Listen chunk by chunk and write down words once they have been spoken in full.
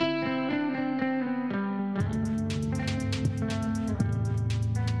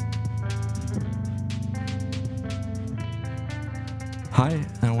Hi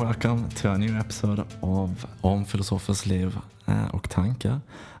and welcome to a new episode of Om Filosofers Liv och Tankar,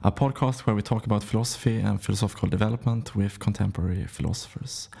 a podcast where we talk about philosophy and philosophical development with contemporary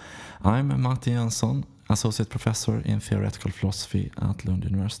philosophers. I'm Martin Jönsson, Associate Professor in Theoretical Philosophy at Lund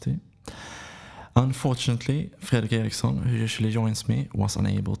University. Unfortunately, Fredrik Eriksson, who usually joins me, was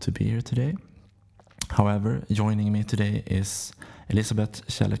unable to be here today. However, joining me today is Elisabeth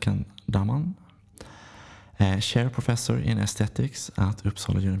Källecken-Damman, Chair Professor in Aesthetics at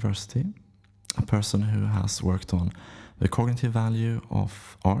Uppsala University, a person who has worked on the cognitive value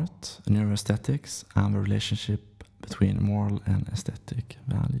of art, neuroaesthetics, and the relationship between moral and aesthetic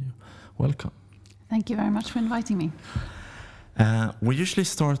value. Welcome. Thank you very much for inviting me. We usually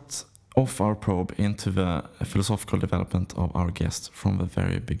start off our probe into the philosophical development of our guest from the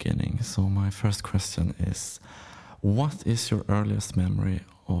very beginning. So my first question is, what is your earliest memory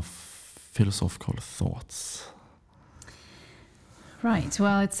of philosophical thoughts? Right.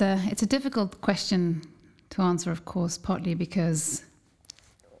 Well, it's a difficult question to answer, of course, partly because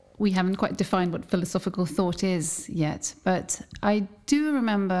we haven't quite defined what philosophical thought is yet. But I do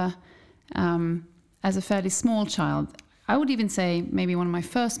remember, as a fairly small child, I would even say maybe one of my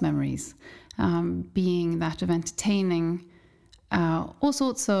first memories being that of entertaining all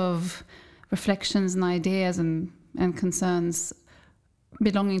sorts of reflections and ideas and concerns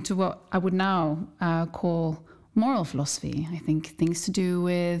belonging to what I would now call moral philosophy. I think things to do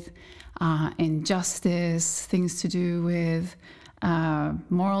with injustice, things to do with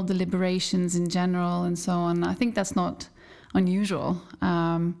moral deliberations in general, and so on. I think that's not unusual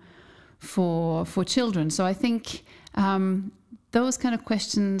for children. So I think those kind of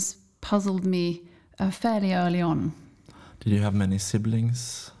questions puzzled me fairly early on. Did you have many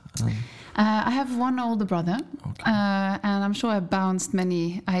siblings? I have one older brother, Okay. and I'm sure I bounced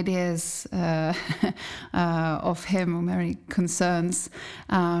many ideas of him, or many concerns.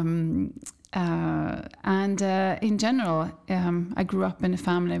 And in general, I grew up in a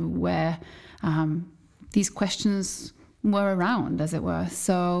family where these questions were around, as it were.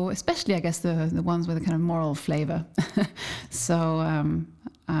 So especially, I guess, the ones with a kind of moral flavor. So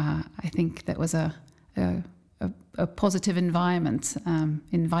I think that was a positive environment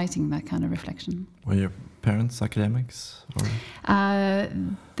inviting that kind of reflection. Were your parents academics? Or?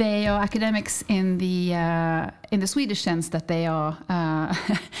 They are academics in the Swedish sense that they are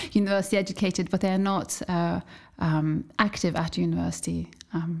university educated, but they are not active at university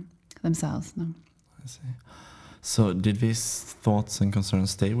themselves. No. I see. So did these thoughts and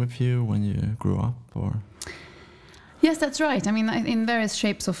concerns stay with you when you grew up, or? Yes, that's right. I mean, in various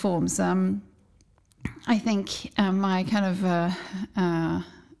shapes or forms. I think my kind of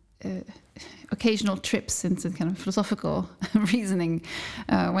occasional trips into kind of philosophical reasoning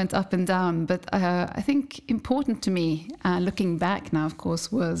went up and down. But I think important to me, looking back now, of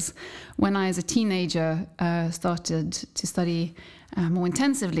course, was when I, as a teenager, started to study more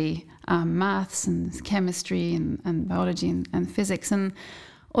intensively maths and chemistry and biology and physics. And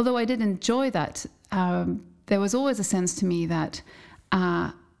although I did enjoy that, there was always a sense to me that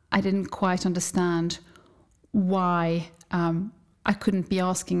I didn't quite understand why I couldn't be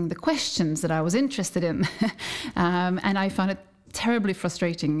asking the questions that I was interested in. And I found it terribly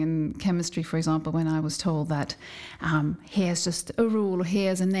frustrating in chemistry, for example, when I was told that here's just a rule, or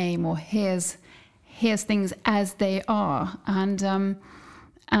here's a name, or here's things as they are. And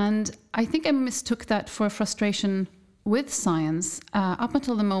I think I mistook that for a frustration with science up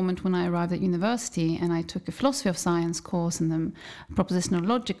until the moment when I arrived at university and I took a philosophy of science course and then a propositional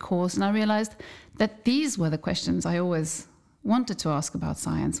logic course, and I realized that these were the questions I always wanted to ask about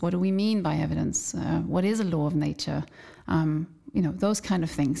science. What do we mean by evidence? What is a law of nature? Those kind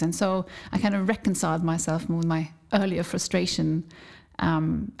of things. And so I kind of reconciled myself with my earlier frustration.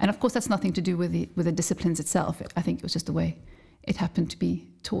 And of course, that's nothing to do with the disciplines itself. I think it was just the way it happened to be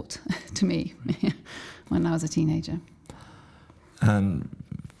taught to me when I was a teenager. And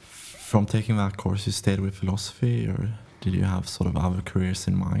from taking that course, you stayed with philosophy, or did you have sort of other careers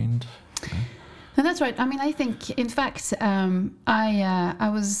in mind? No, that's right. I mean, I think, in fact, I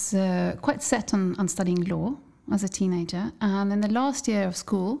was quite set on studying law as a teenager. And in the last year of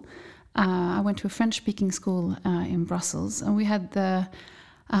school, I went to a French-speaking school in Brussels, and we had the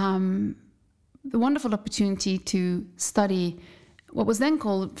wonderful opportunity to study what was then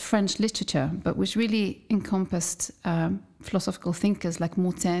called French literature, but which really encompassed philosophical thinkers like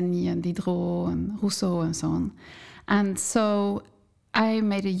Montaigne and Diderot and Rousseau and so on. And so I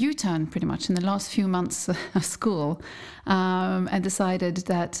made a U-turn pretty much in the last few months of school and decided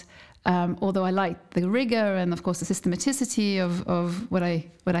that although I liked the rigor and, of course, the systematicity of what I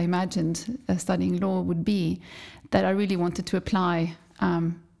imagined studying law would be, that I really wanted to apply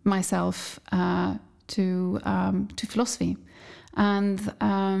myself to philosophy, and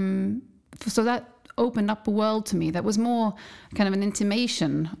so that opened up a world to me that was more kind of an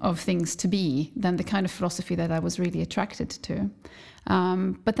intimation of things to be than the kind of philosophy that I was really attracted to.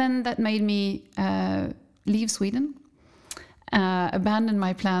 But then that made me leave Sweden, abandon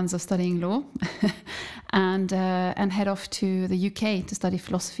my plans of studying law, and head off to the UK to study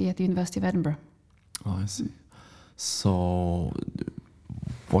philosophy at the University of Edinburgh. Oh, I see. So,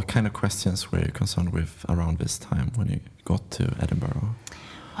 what kind of questions were you concerned with around this time when you got to Edinburgh?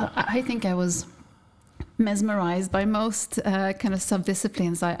 Well, I think I was mesmerized by most kind of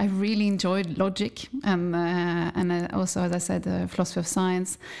subdisciplines. I really enjoyed logic and also, as I said, philosophy of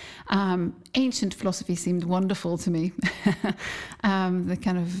science. Ancient philosophy seemed wonderful to me. The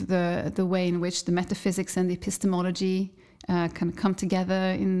kind of the way in which the metaphysics and the epistemology kind of come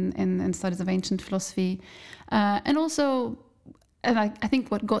together in studies of ancient philosophy, and also. And I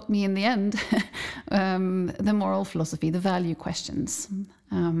think what got me in the end, the moral philosophy, the value questions.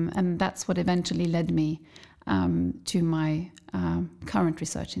 And that's what eventually led me to my current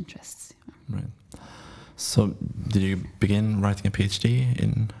research interests. Right. So did you begin writing a PhD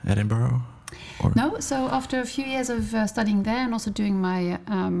in Edinburgh? Or? No, so after a few years of studying there and also doing my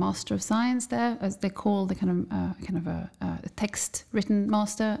Master of Science there, as they call the kind of a text-written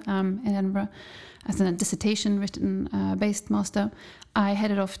master in Edinburgh, as a dissertation-written based master, I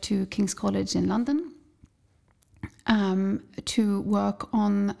headed off to King's College in London to work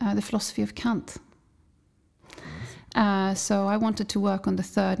on the philosophy of Kant. So I wanted to work on the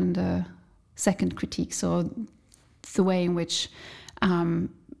third and the second critique, so the way in which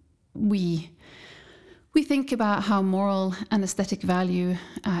we think about how moral and aesthetic value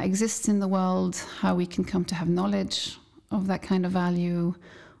exists in the world, how we can come to have knowledge of that kind of value,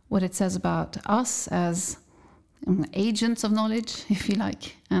 what it says about us as agents of knowledge, if you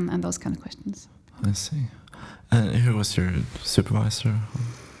like, and those kind of questions. I see. And who was your supervisor?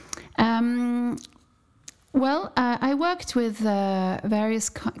 Well, I worked with various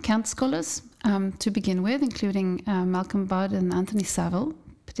Kant scholars to begin with, including Malcolm Budd and Anthony Saville,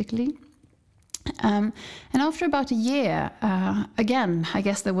 particularly. And after about a year, again, I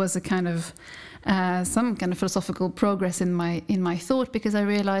guess there was a kind of some kind of philosophical progress in my thought, because I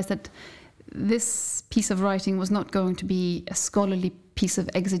realized that this piece of writing was not going to be a scholarly piece of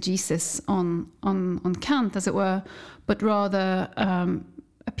exegesis on Kant, as it were, but rather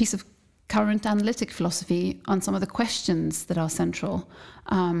a piece of current analytic philosophy on some of the questions that are central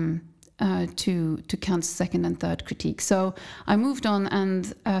to Kant's second and third critique. So I moved on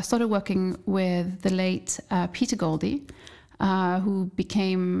and started working with the late Peter Goldie, who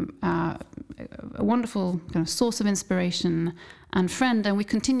became a wonderful kind of source of inspiration and friend, and we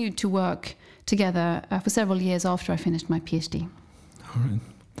continued to work together for several years after I finished my PhD. All right.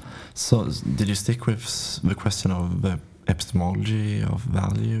 So did you stick with the question of the epistemology of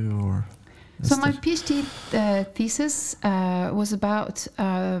value, or? So my PhD thesis was about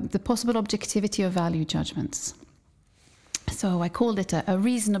the possible objectivity of value judgments. So I called it a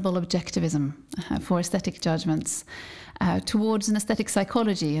reasonable objectivism for aesthetic judgments towards an aesthetic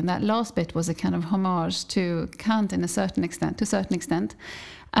psychology, and that last bit was a kind of homage to Kant to a certain extent,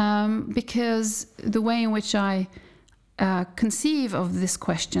 because the way in which I conceive of this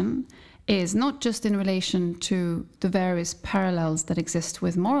question is not just in relation to the various parallels that exist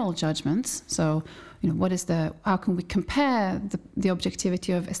with moral judgments. So, how can we compare the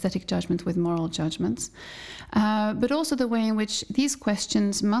objectivity of aesthetic judgment with moral judgments? But also the way in which these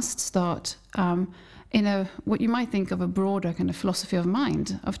questions must start in what you might think of a broader kind of philosophy of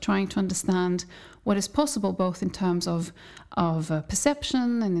mind, of trying to understand what is possible both in terms of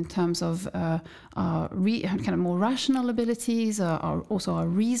perception and in terms of our kind of more rational abilities, also our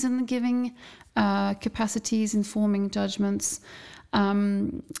reason-giving capacities in forming judgments.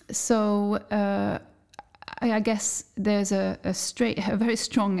 I guess there's a very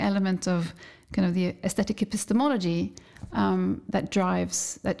strong element of kind of the aesthetic epistemology that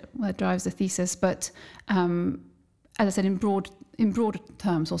drives the thesis, but as I said, in broader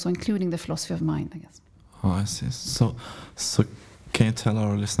terms, also including the philosophy of mind, I guess. Oh, I see. So can you tell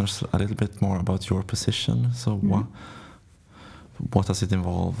our listeners a little bit more about your position? So what does it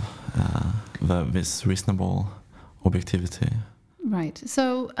involve, this reasonable objectivity? Right.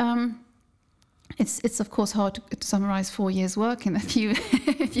 So it's of course hard to summarize 4 years' work in a few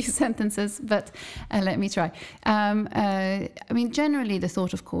sentences, but let me try. Generally the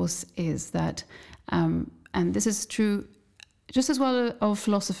thought, of course, is that, and this is true just as well of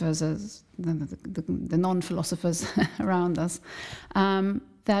philosophers as the non-philosophers around us,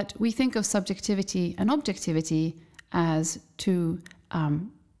 that we think of subjectivity and objectivity as two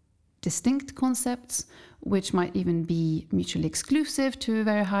distinct concepts, which might even be mutually exclusive to a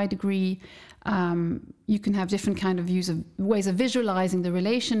very high degree. You can have different kind of ways of visualizing the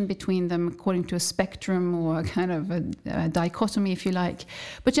relation between them according to a spectrum or a kind of a dichotomy, if you like.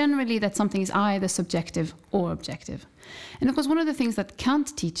 But generally, that something is either subjective or objective. And of course, one of the things that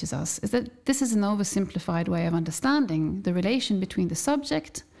Kant teaches us is that this is an oversimplified way of understanding the relation between the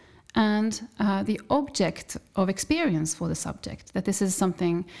subject and the object of experience for the subject. That this is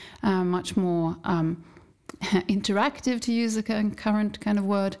something much more interactive, to use a current kind of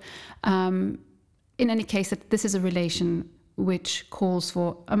word. In any case, that this is a relation which calls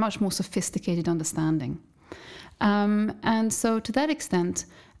for a much more sophisticated understanding. And so to that extent,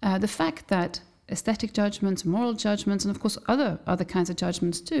 the fact that aesthetic judgments, moral judgments, and of course other kinds of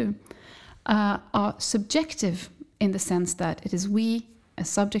judgments too, are subjective in the sense that it is we, as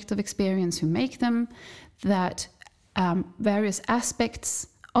subject of experience, who make them, that various aspects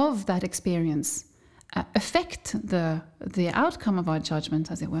of that experience affect the outcome of our judgment,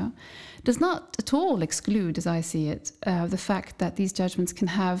 as it were, does not at all exclude, as I see it, the fact that these judgments can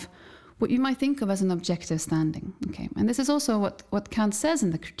have what you might think of as an objective standing. Okay, and this is also what Kant says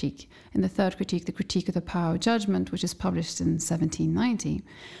in the Critique, in the third critique, the Critique of the Power of Judgment, which is published in 1790.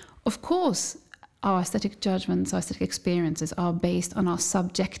 Of course, our aesthetic judgments, our aesthetic experiences are based on our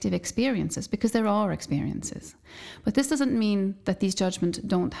subjective experiences, because there are experiences. But this doesn't mean that these judgments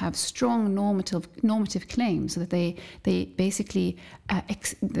don't have strong normative claims, so that they basically,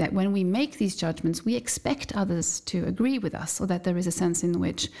 that when we make these judgments, we expect others to agree with us, or that there is a sense in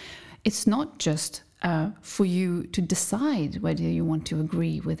which it's not just for you to decide whether you want to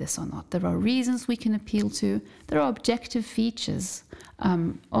agree with this or not. There are reasons we can appeal to. There are objective features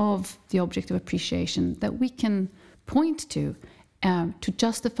of the object of appreciation that we can point to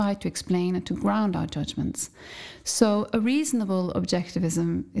justify, to explain, and to ground our judgments. So a reasonable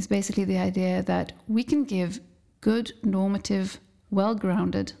objectivism is basically the idea that we can give good, normative,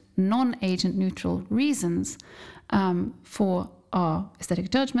 well-grounded, non-agent neutral reasons for our aesthetic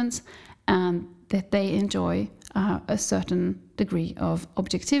judgments, and that they enjoy a certain degree of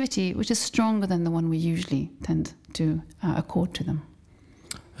objectivity, which is stronger than the one we usually tend to accord to them.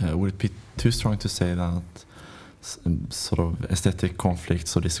 Would it be too strong to say that sort of aesthetic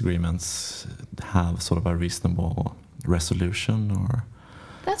conflicts or disagreements have sort of a reasonable resolution? Or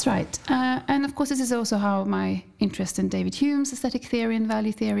That's right. And of course, this is also how my interest in David Hume's aesthetic theory and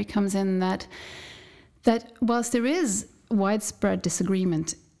value theory comes in, that whilst there is widespread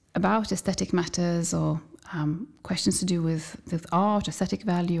disagreement about aesthetic matters or questions to do with art, aesthetic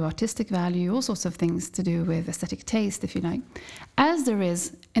value, artistic value, all sorts of things to do with aesthetic taste, if you like, as there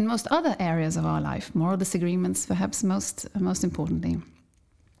is in most other areas of our life, moral disagreements perhaps most importantly,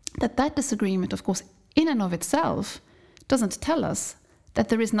 that disagreement, of course, in and of itself doesn't tell us that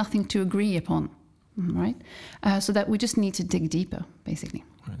there is nothing to agree upon, right? So that we just need to dig deeper, basically.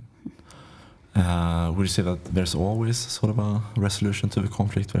 Right. Would you say that there's always sort of a resolution to the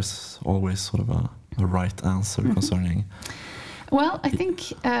conflict? There's always sort of a right answer concerning? Well, I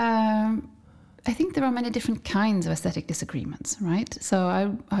think there are many different kinds of aesthetic disagreements, right? So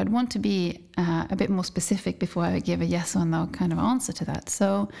I'd want to be a bit more specific before I give a yes or no kind of answer to that.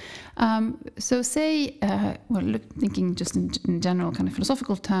 So say, thinking just in general kind of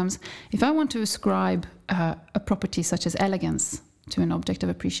philosophical terms, if I want to ascribe a property such as elegance to an object of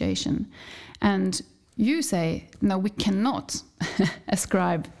appreciation, and you say, no, we cannot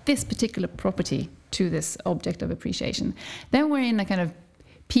ascribe this particular property to this object of appreciation, then we're in a kind of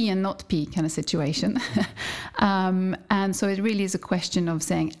P and not P kind of situation. And so it really is a question of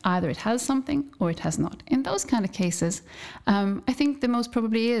saying either it has something or it has not. In those kind of cases, I think there most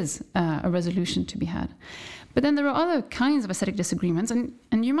probably is a resolution to be had. But then there are other kinds of aesthetic disagreements,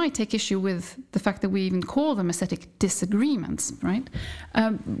 and you might take issue with the fact that we even call them aesthetic disagreements, right?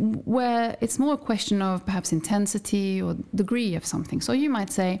 Where it's more a question of perhaps intensity or degree of something. So you might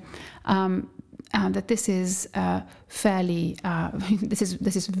say that this is fairly, this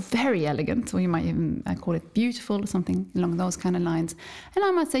is very elegant, or you might even call it beautiful, or something along those kind of lines. And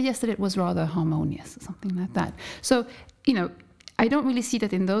I might say, yes, that it was rather harmonious, or something like that. So, I don't really see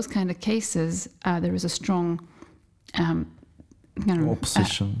that in those kind of cases there is a strong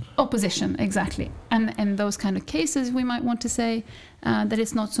opposition. Opposition, exactly. And in those kind of cases, we might want to say that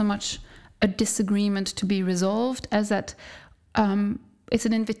it's not so much a disagreement to be resolved as that it's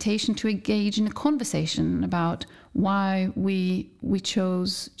an invitation to engage in a conversation about why we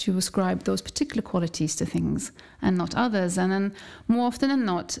chose to ascribe those particular qualities to things and not others. And then more often than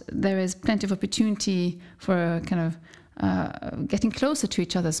not, there is plenty of opportunity for a kind of getting closer to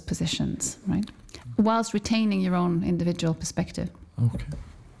each other's positions, right? Whilst retaining your own individual perspective. Okay.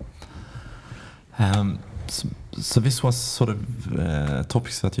 So this was sort of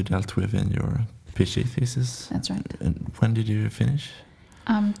topics that you dealt with in your PhD thesis. That's right. And when did you finish?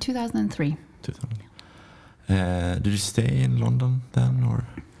 2003. 2000. Did you stay in London then, or?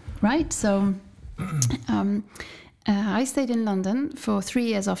 Right. So I stayed in London for 3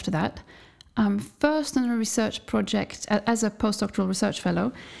 years after that. First on a research project as a postdoctoral research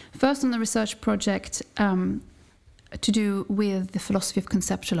fellow. First on a research project to do with the philosophy of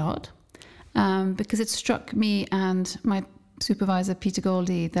conceptual art, because it struck me and my supervisor Peter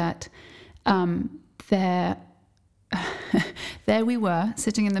Goldie that there we were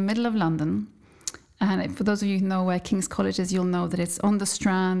sitting in the middle of London. And for those of you who know where King's College is, you'll know that it's on the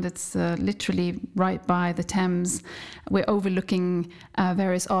Strand. It's literally right by the Thames. We're overlooking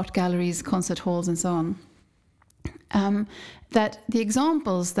various art galleries, concert halls, and so on. That the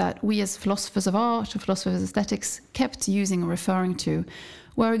examples that we as philosophers of art or philosophers of aesthetics kept using or referring to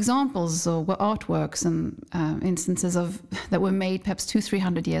were examples or were artworks and instances of that were made perhaps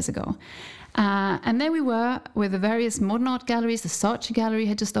 200-300 years ago. And there we were with the various modern art galleries. The Saatchi Gallery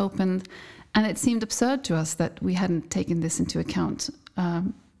had just opened. And it seemed absurd to us that we hadn't taken this into account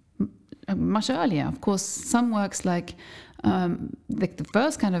much earlier. Of course, some works like the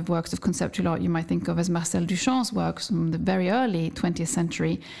first kind of works of conceptual art you might think of as Marcel Duchamp's works from the very early 20th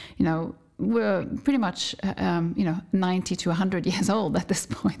century, were pretty much 90 to 100 years old at this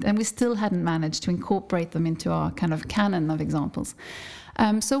point, and we still hadn't managed to incorporate them into our kind of canon of examples.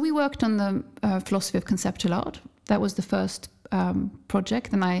 So we worked on the philosophy of conceptual art. That was the first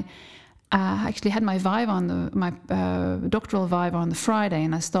project, and I actually had my viva my doctoral viva on the Friday,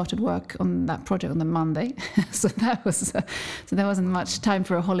 and I started work on that project on the Monday. so there wasn't much time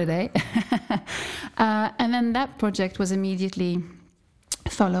for a holiday. And then that project was immediately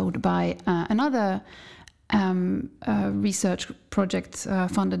followed by another research project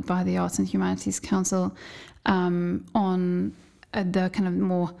funded by the Arts and Humanities Council on the kind of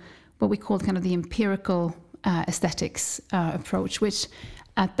more what we called kind of the empirical aesthetics approach, which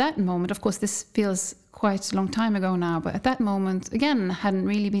at that moment, of course, this feels quite a long time ago now, but at that moment, again, hadn't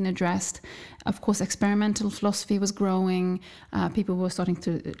really been addressed. Of course, experimental philosophy was growing. People were starting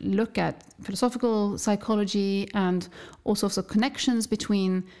to look at philosophical psychology and all sorts of connections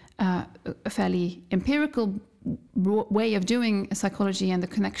between a fairly empirical way of doing psychology and the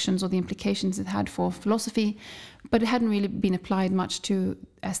connections or the implications it had for philosophy, but it hadn't really been applied much to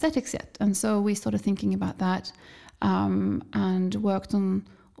aesthetics yet. And so we started thinking about that. And worked on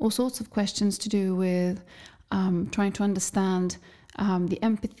all sorts of questions to do with trying to understand the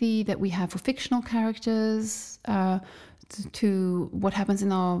empathy that we have for fictional characters, to what happens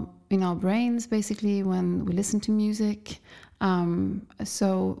in our brains basically when we listen to music.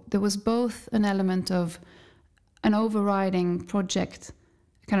 So there was both an element of an overriding project,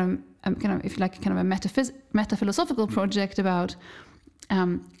 kind of if you like, kind of a meta-philosophical project about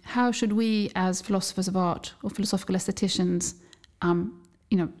how should we, as philosophers of art or philosophical aestheticians,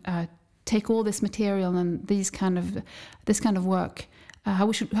 take all this material and this kind of work?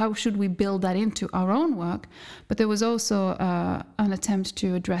 How should we build that into our own work? But there was also an attempt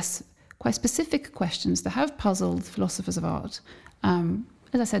to address quite specific questions that have puzzled philosophers of art,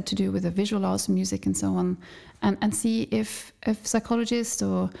 as I said, to do with the visual arts, music, and so on, and see if psychologists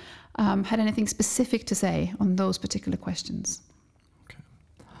or had anything specific to say on those particular questions.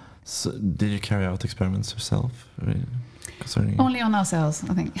 So did you carry out experiments yourself? Only on ourselves,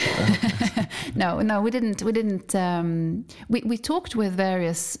 I think. Okay. No, we didn't. We talked with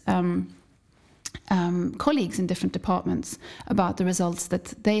various colleagues in different departments about the results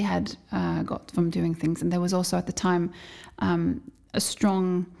that they had got from doing things, and there was also at the time a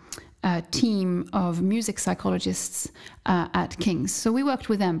strong team of music psychologists at King's. So we worked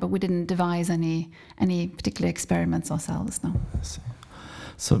with them, but we didn't devise any particular experiments ourselves. No. I see.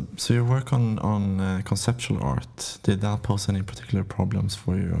 So your work on conceptual art, did that pose any particular problems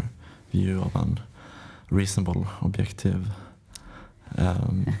for your view of an reasonable objectivism?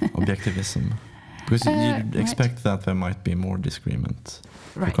 Because you expect that there might be more disagreement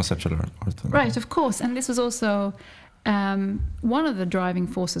for conceptual art. Right, of course. And this was also one of the driving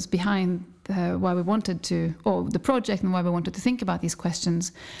forces behind why we wanted to, or the project, and why we wanted to think about these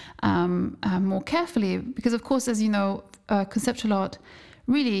questions more carefully. Because, of course, as you know, conceptual art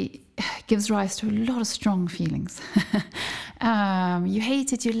really gives rise to a lot of strong feelings. You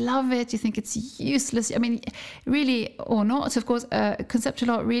hate it, you love it, you think it's useless. I mean, really or not, of course, conceptual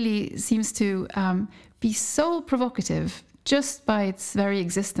art really seems to be so provocative just by its very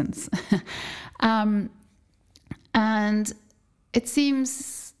existence. And it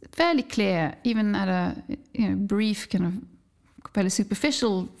seems fairly clear, even at a brief kind of fairly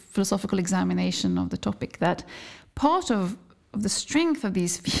superficial philosophical examination of the topic, that part of the strength of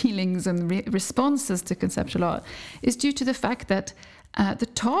these feelings and responses to conceptual art is due to the fact that the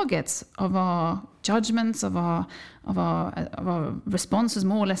targets of our judgments, of our responses,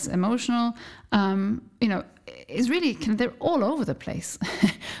 more or less emotional, is really they're all over the place.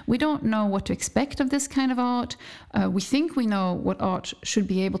 We don't know what to expect of this kind of art. We think we know what art should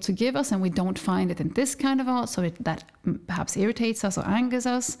be able to give us, and we don't find it in this kind of art, so that perhaps irritates us or angers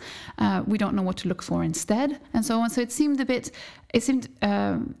us. We don't know what to look for instead, and so on. So it seemed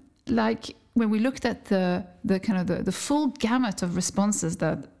like when we looked at the full gamut of responses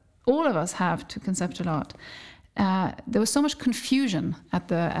that all of us have to conceptual art, there was so much confusion at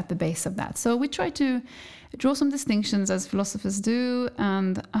the base of that. So we tried to draw some distinctions, as philosophers do,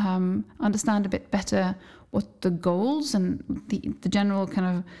 and understand a bit better what the goals and the general kind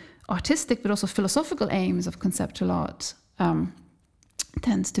of artistic but also philosophical aims of conceptual art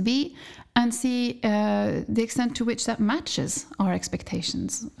tends to be, and see the extent to which that matches our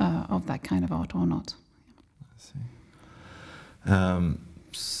expectations of that kind of art or not. I see.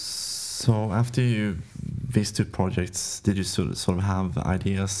 So after these two projects, did you sort of have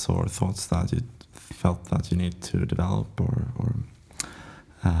ideas or thoughts that you felt that you need to develop, or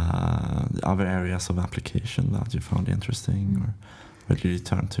other areas of application that you found interesting, or where did you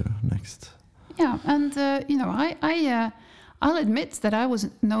turn to next? Yeah, and I'll admit that I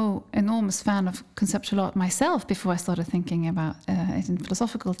was no enormous fan of conceptual art myself before I started thinking about it in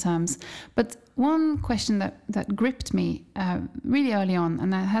philosophical terms. But one question that gripped me really early on,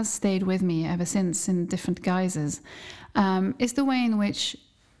 and that has stayed with me ever since in different guises, is the way in which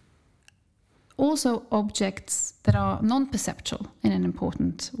also objects that are non-perceptual in an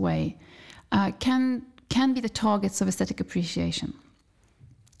important way can be the targets of aesthetic appreciation.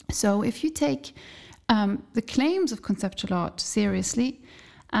 So if you take the claims of conceptual art seriously,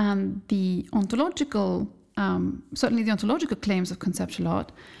 and the ontological, certainly the ontological claims of conceptual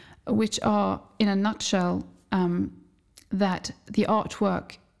art, which are, in a nutshell, that the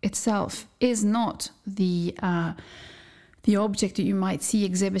artwork itself is not the object that you might see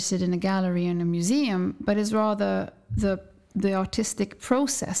exhibited in a gallery or in a museum, but is rather the artistic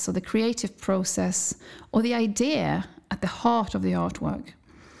process, or the creative process, or the idea at the heart of the artwork.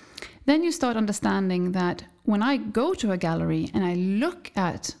 Then you start understanding that when I go to a gallery and I look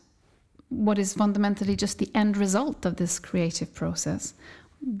at what is fundamentally just the end result of this creative process,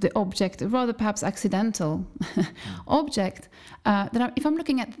 the object, rather perhaps accidental object, if I'm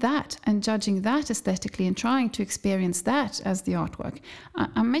looking at that and judging that aesthetically and trying to experience that as the artwork,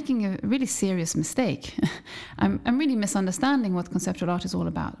 I'm making a really serious mistake. I'm really misunderstanding what conceptual art is all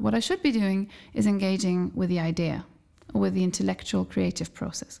about. What I should be doing is engaging with the idea, with the intellectual creative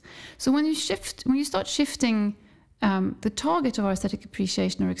process. So when you start shifting the target of our aesthetic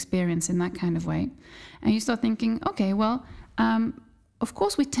appreciation or experience in that kind of way, and you start thinking, okay, well, of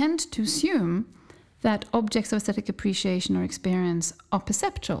course we tend to assume that objects of aesthetic appreciation or experience are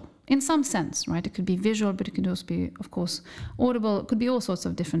perceptual in some sense, right? It could be visual, but it could also be, of course, audible. It could be all sorts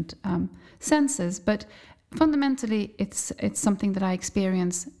of different senses, but fundamentally it's something that I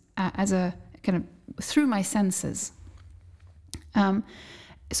experience as a kind of through my senses.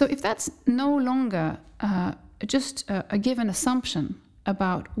 So if that's no longer just a given assumption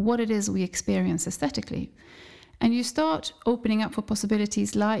about what it is we experience aesthetically, and you start opening up for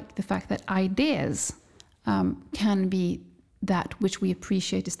possibilities like the fact that ideas can be that which we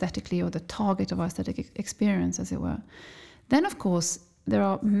appreciate aesthetically, or the target of our aesthetic experience, as it were, then of course there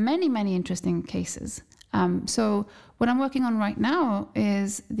are many, many interesting cases. So what I'm working on right now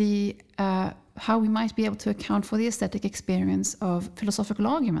is how we might be able to account for the aesthetic experience of philosophical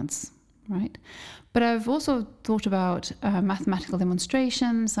arguments, right? But I've also thought about mathematical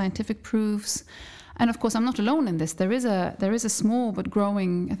demonstrations, scientific proofs, and of course I'm not alone in this. There is a small but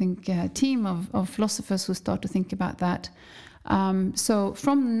growing, I think, team of philosophers who start to think about that. So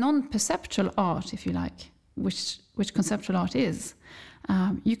from non-perceptual art, if you like, which conceptual art is,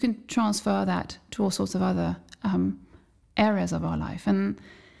 you can transfer that to all sorts of other areas of our life.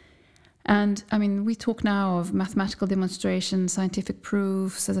 And I mean, we talk now of mathematical demonstrations, scientific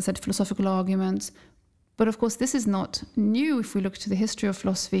proofs, as I said, philosophical arguments. But of course, this is not new if we look to the history of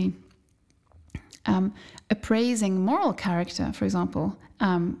philosophy. Appraising moral character, for example,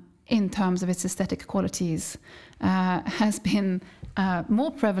 in terms of its aesthetic qualities, has been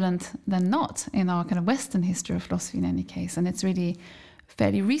more prevalent than not in our kind of Western history of philosophy in any case. And it's really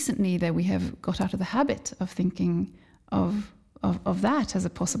fairly recently that we have got out of the habit of thinking of that as a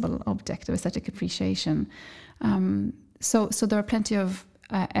possible object of aesthetic appreciation. So there are plenty of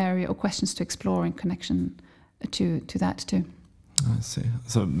area or questions to explore in connection to that too. I see.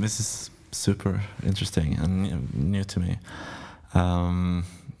 So this is super interesting and new to me.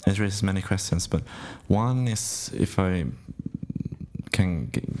 It raises many questions, but one is, if I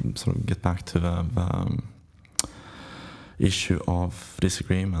can get back to the issue of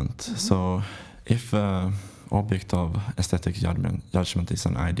disagreement. Mm-hmm. So if object of aesthetic judgment is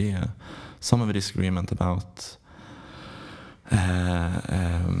an idea, some of the disagreement about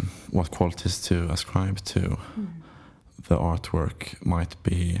what qualities to ascribe to the artwork might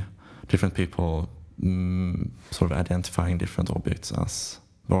be different people sort of identifying different objects as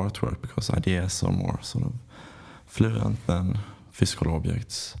the artwork, because ideas are more sort of fluent than physical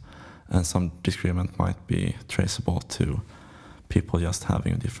objects, and some disagreement might be traceable to people just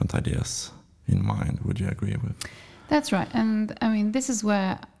having different ideas in mind. Would you agree with? That's right. And I mean, this is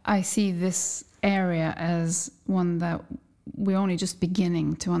where I see this area as one that we're only just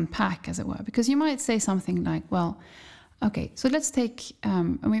beginning to unpack, as it were, because you might say something like, well, okay, so let's take,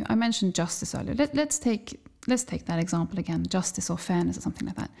 I mentioned justice earlier. Let's take that example again, justice or fairness or something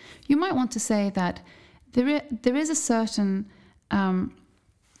like that. You might want to say that there is a certain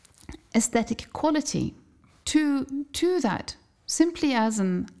aesthetic quality to that, simply as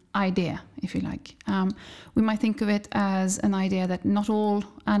an idea, if you like. We might think of it as an idea that not all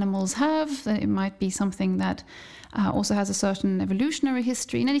animals have, that it might be something that also has a certain evolutionary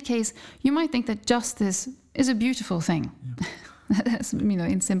history. In any case, you might think that justice is a beautiful thing. Yeah. That's,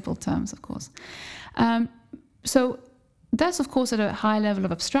 in simple terms, of course. So that's, of course, at a high level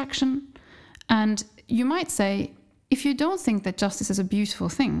of abstraction. And you might say, if you don't think that justice is a beautiful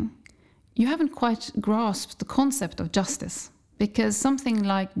thing, you haven't quite grasped the concept of justice. Because something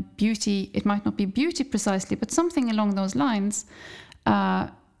like beauty, it might not be beauty precisely, but something along those lines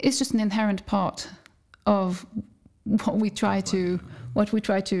is just an inherent part of what we try to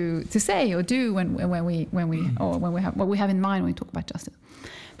say or do when we have in mind when we talk about justice.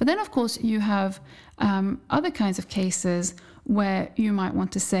 But then, of course, you have other kinds of cases where you might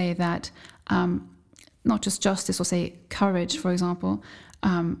want to say that not just justice, or say courage, for example,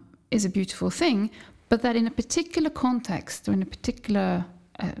 is a beautiful thing, but that in a particular context or in a particular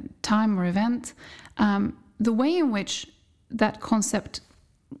time or event, the way in which that concept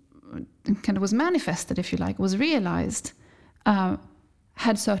kind of was manifested, if you like, was realized,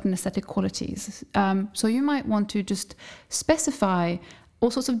 had certain aesthetic qualities. So you might want to just specify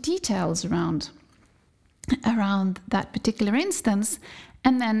all sorts of details around that particular instance,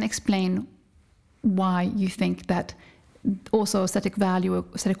 and then explain why you think that also aesthetic value or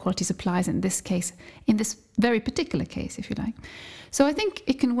aesthetic qualities applies in this case, in this very particular case, if you like. So I think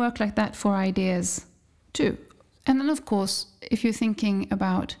it can work like that for ideas too. And then, of course, if you're thinking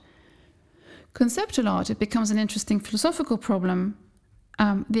about conceptual art, it becomes an interesting philosophical problem,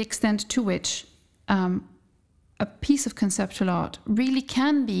 the extent to which a piece of conceptual art really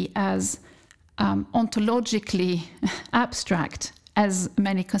can be as ontologically abstract as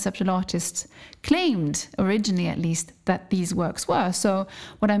many conceptual artists claimed, originally at least, that these works were. So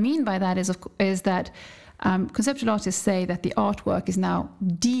what I mean by that is that conceptual artists say that the artwork is now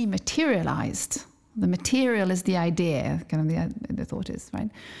dematerialized. The material is the idea, kind of the thought is, right?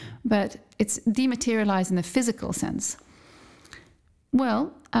 But it's dematerialized in a physical sense.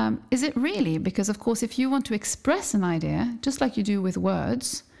 Well, is it really? Because, of course, if you want to express an idea, just like you do with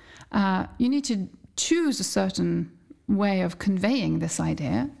words, you need to choose a certain way of conveying this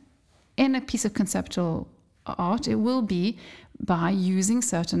idea. In a piece of conceptual art, it will be by using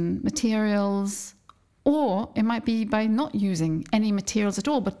certain materials, or it might be by not using any materials at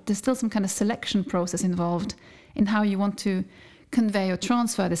all, but there's still some kind of selection process involved in how you want to convey or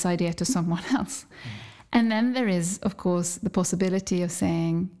transfer this idea to someone else. And then there is, of course, the possibility of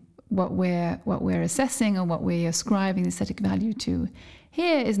saying what we're assessing or what we're ascribing aesthetic value to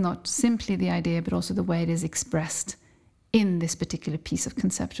here is not simply the idea, but also the way it is expressed in this particular piece of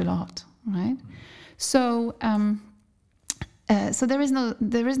conceptual art, right? So, so there is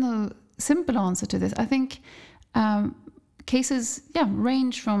no simple answer to this. I think cases,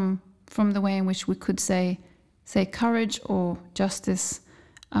 range from the way in which we could say courage or justice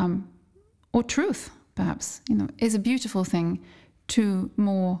or truth, perhaps, is a beautiful thing, to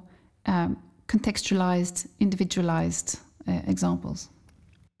more contextualized, individualized examples.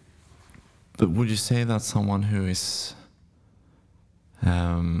 But would you say that someone who is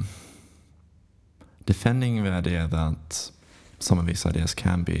defending the idea that some of these ideas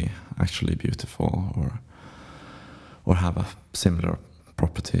can be actually beautiful or have similar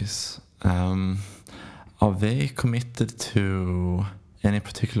properties, are they committed to any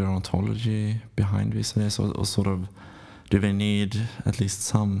particular ontology behind these ideas, or sort of do they need at least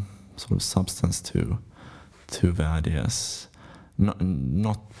some sort of substance to the ideas,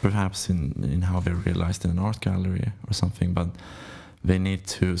 not perhaps in how they're realized in an art gallery or something, but they need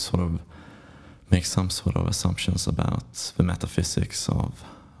to sort of make some sort of assumptions about the metaphysics of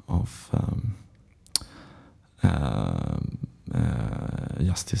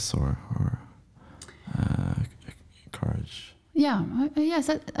justice or courage. Yeah, yes,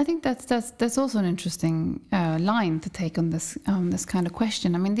 I think that's also an interesting line to take on this kind of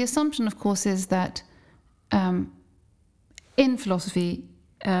question. I mean, the assumption, of course, is that in philosophy,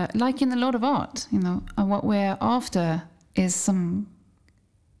 like in a lot of art, what we're after is some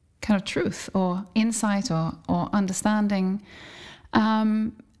kind of truth or insight or understanding,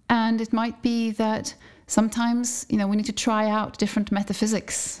 and it might be that sometimes we need to try out different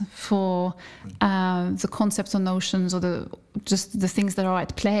metaphysics for the concepts or notions or just the things that are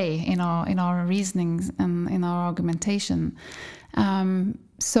at play in our reasonings and in our argumentation.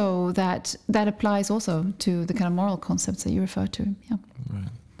 So that applies also to the kind of moral concepts that you refer to. Yeah. Right.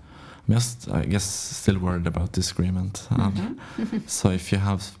 I'm just, I guess, still worried about disagreement. So if you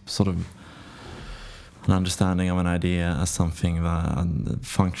have sort of an understanding of an idea as something that a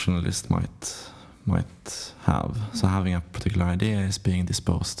functionalist might have, so having a particular idea is being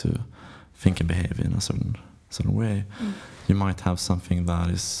disposed to think and behave in a certain way, you might have something that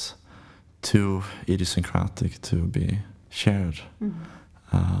is too idiosyncratic to be shared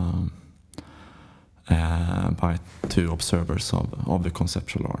by two observers of the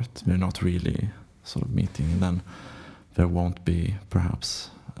conceptual art. They're not really sort of meeting, then there won't be perhaps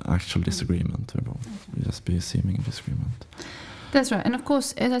actual disagreement. There will just be a seeming disagreement. That's right. And of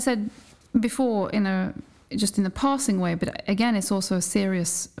course, as I said before, just in a passing way, but again, it's also a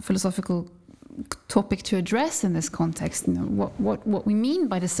serious philosophical topic to address in this context. What we mean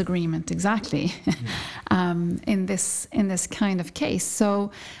by disagreement exactly in this kind of case.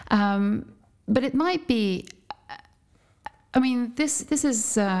 So, but it might be. I mean, this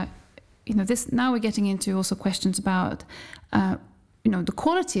is this. Now we're getting into also questions about the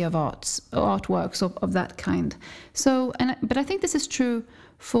quality of artworks of that kind. So, but I think this is true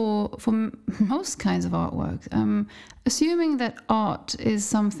for most kinds of artwork. Assuming that art is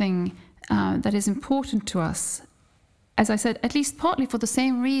something that is important to us, as I said, at least partly for the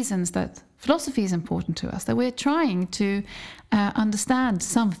same reasons that philosophy is important to us, that we're trying to understand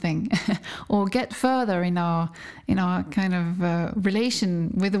something or get further in our kind of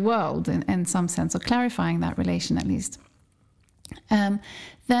relation with the world in some sense, or clarifying that relation at least.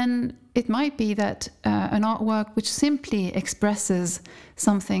 Then it might be that an artwork which simply expresses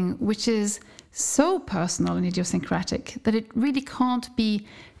something which is so personal and idiosyncratic that it really can't be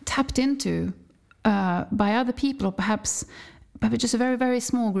tapped into by other people, or perhaps just a very, very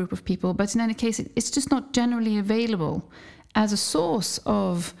small group of people. But in any case, it's just not generally available as a source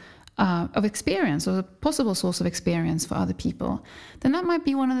of experience, or a possible source of experience for other people. Then that might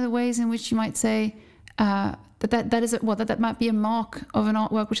be one of the ways in which you might say that might be a mark of an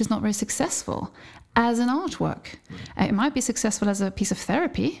artwork which is not very successful as an artwork. It might be successful as a piece of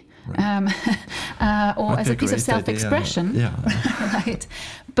therapy. Right. Or as a piece of self-expression. Yeah. Right.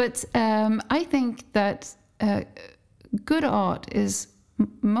 But I think that good art is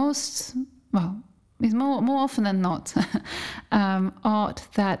more often than not art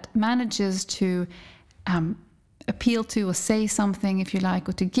that manages to appeal to or say something, if you like,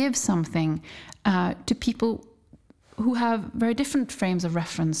 or to give something to people who have very different frames of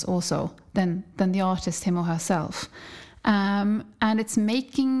reference also than the artist, him or herself. And it's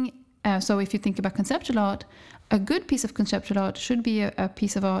making, so if you think about conceptual art, a good piece of conceptual art should be a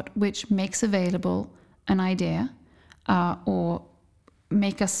piece of art which makes available an idea or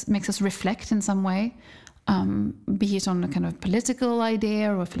makes us reflect in some way, be it on a kind of political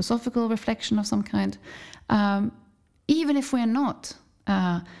idea or a philosophical reflection of some kind, even if we're not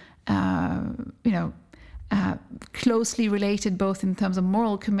closely related both in terms of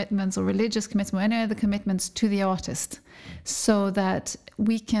moral commitments or religious commitments or any other commitments to the artist, so that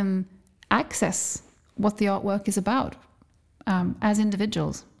we can access what the artwork is about as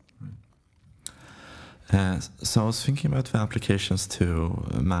individuals. So I was thinking about the applications to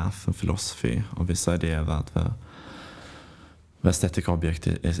math and philosophy of this idea that the aesthetic object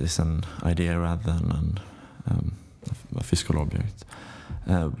is an idea rather than a physical object.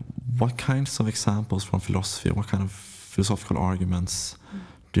 What kinds of examples from philosophy, what kind of philosophical arguments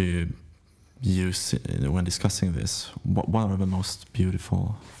do you use when discussing this? What are the most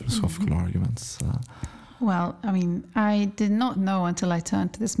beautiful philosophical arguments? Well, I mean, I did not know until I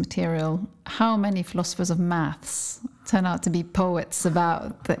turned to this material how many philosophers of maths turn out to be poets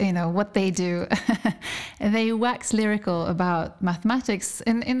about what they do. they wax lyrical about mathematics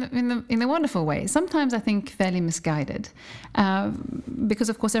in a wonderful way. Sometimes I think fairly misguided, because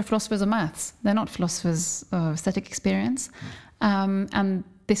of course they're philosophers of maths. They're not philosophers of aesthetic experience, and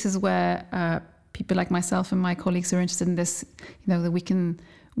this is where people like myself and my colleagues who are interested in this, that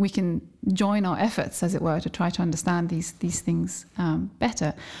we can join our efforts, as it were, to try to understand these things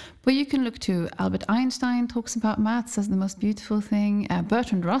better. But you can look to Albert Einstein talks about maths as the most beautiful thing.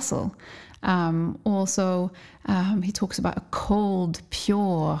 Bertrand Russell also, he talks about a cold,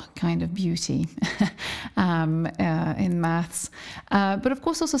 pure kind of beauty in maths. But of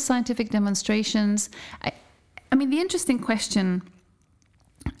course also scientific demonstrations. I mean, the interesting question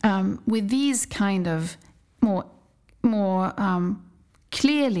with these kind of more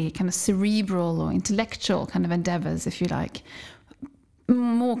clearly kind of cerebral or intellectual kind of endeavors, if you like,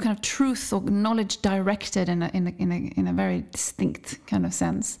 more kind of truth or knowledge directed in a very distinct kind of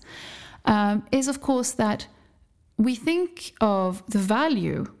sense, is of course that we think of the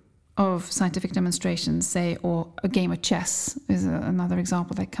value of scientific demonstrations, say, or a game of chess is another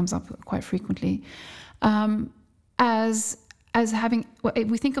example that comes up quite frequently, as having,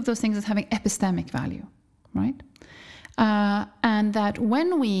 we think of those things as having epistemic value, right? And that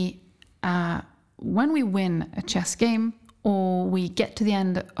when we win a chess game, or we get to the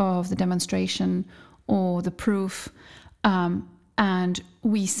end of the demonstration or the proof, and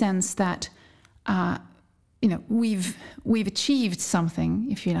we sense that we've achieved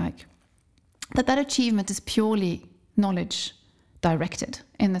something, if you like, that achievement is purely knowledge directed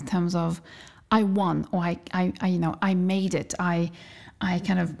in the terms of I won, or I made it, I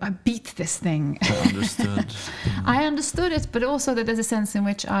beat this thing. I understood. I understood it, but also that there's a sense in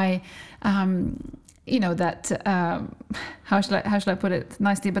which I, how shall I put it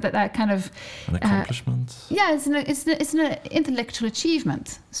nicely? But that kind of an accomplishment. It's an intellectual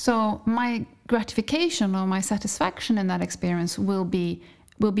achievement. So my gratification or my satisfaction in that experience will be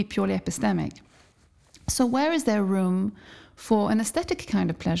purely epistemic. So where is there room for an aesthetic kind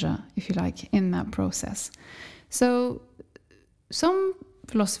of pleasure, if you like, in that process? So some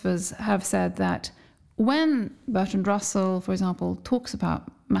philosophers have said that when Bertrand Russell, for example, talks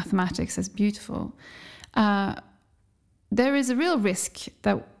about mathematics as beautiful, there is a real risk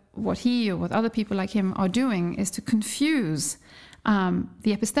that what he or what other people like him are doing is to confuse the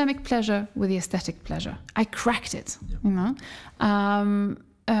epistemic pleasure with the aesthetic pleasure. I cracked it,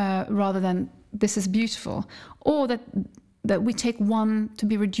 rather than this is beautiful, or that we take one to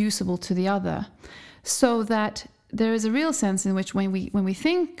be reducible to the other, so that there is a real sense in which when we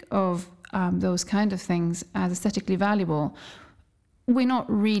think of those kind of things as aesthetically valuable, we're not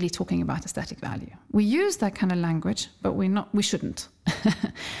really talking about aesthetic value. We use that kind of language, but we shouldn't,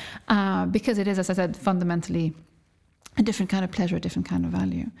 because it is, as I said, fundamentally a different kind of pleasure, a different kind of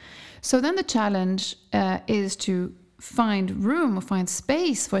value. So then the challenge is to find room or find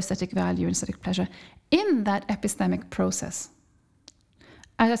space for aesthetic value and aesthetic pleasure in that epistemic process.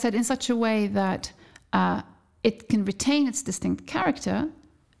 As I said, in such a way that it can retain its distinct character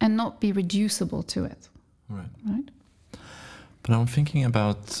and not be reducible to it. Right? But I'm thinking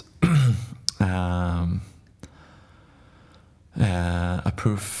about a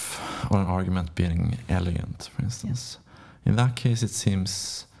proof or an argument being elegant, for instance. Yes. In that case, it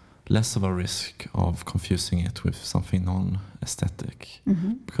seems less of a risk of confusing it with something non-aesthetic,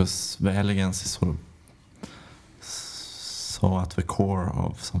 because the elegance is sort of so at the core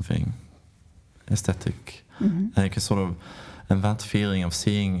of something aesthetic, and you can sort of, and that feeling of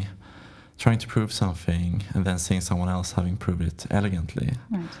trying to prove something and then seeing someone else having proved it elegantly,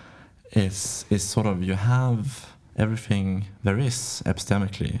 is sort of, you have everything there is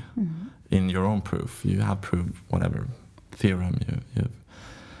epistemically in your own proof. You have proved whatever theorem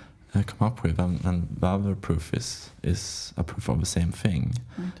you've come up with, and the other proof is a proof of the same thing.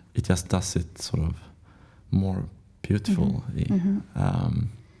 Right. It just does it sort of more beautifully.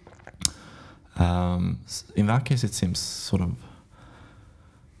 In that case, it seems sort of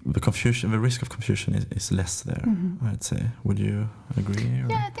the risk of confusion is less there, I'd say. Would you agree? Or?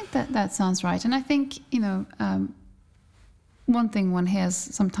 Yeah, I think that sounds right. And I think, one thing one hears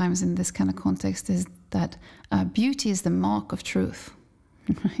sometimes in this kind of context is that beauty is the mark of truth.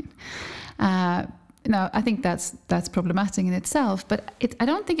 Right? I think that's problematic in itself, but I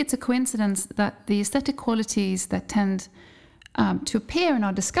don't think it's a coincidence that the aesthetic qualities that tend to appear in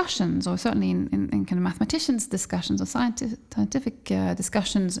our discussions, or certainly in kind of mathematicians' discussions or scientific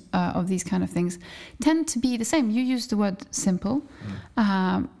discussions of these kind of things, tend to be the same. You use the word simple,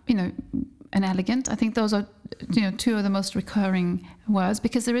 and elegant. I think those are two of the most recurring words,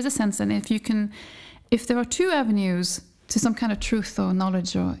 because there is a sense that if there are two avenues to some kind of truth or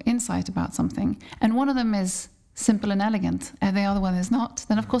knowledge or insight about something, and one of them is simple and elegant, and the other one is not,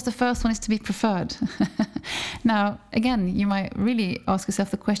 then of course the first one is to be preferred. Now, again, you might really ask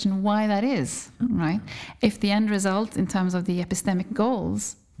yourself the question why that is, right? If the end result in terms of the epistemic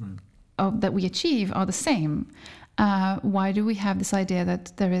goals that we achieve are the same, why do we have this idea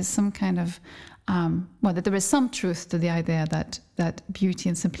that there is some kind of that there is some truth to the idea that beauty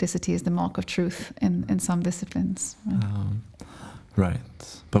and simplicity is the mark of truth in some disciplines?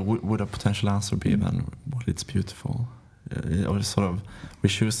 Right. But would a potential answer be then what it's beautiful? Or sort of, we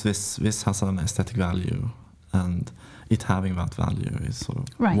choose this has an aesthetic value, and it having that value is sort of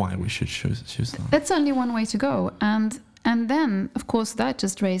why we should choose that. That's only one way to go. And then, of course, that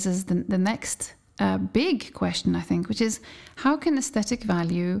just raises the next big question, I think, which is how can aesthetic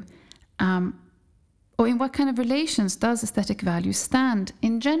value, or in what kind of relations does aesthetic value stand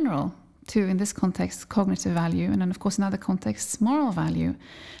in general to, in this context, cognitive value, and then, of course, in other contexts, moral value.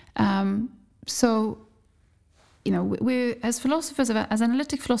 So, we as philosophers, as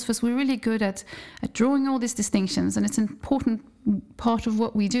analytic philosophers, we're really good at drawing all these distinctions, and it's an important part of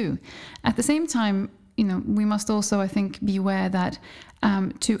what we do. At the same time, we must also, I think, be aware that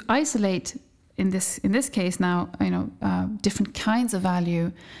to isolate, in this case now, different kinds of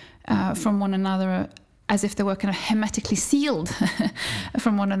value from one another, as if they were kind of hermetically sealed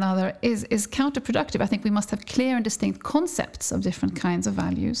from one another, is counterproductive. I think we must have clear and distinct concepts of different kinds of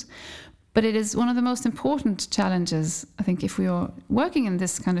values. But it is one of the most important challenges, I think, if we are working in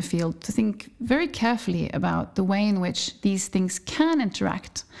this kind of field, to think very carefully about the way in which these things can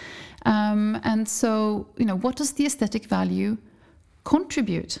interact. And so, what does the aesthetic value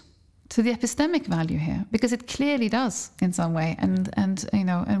contribute to the epistemic value here? Because it clearly does in some way, and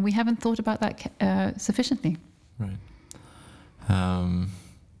we haven't thought about that sufficiently. Right.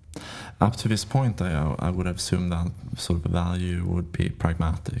 Up to this point, I would have assumed that sort of a value would be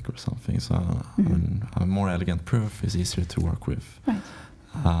pragmatic or something. So a more elegant proof is easier to work with. Right.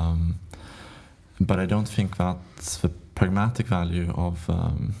 But I don't think that the pragmatic value of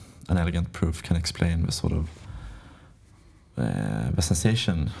an elegant proof can explain the sort of the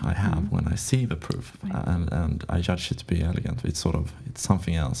sensation I have when I see the proof, and I judge it to be elegant. It's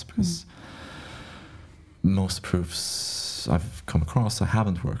something else, because most proofs I've come across I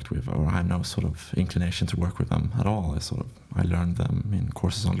haven't worked with, or I have no sort of inclination to work with them at all. I learned them in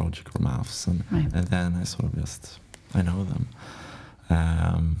courses on logic or maths, and then I know them.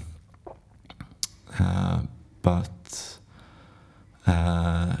 But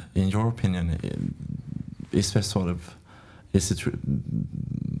in your opinion, do you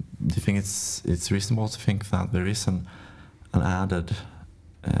think it's reasonable to think that there is an added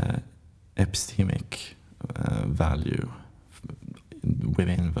epistemic value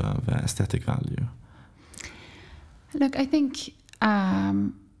within the aesthetic value? Look, I think,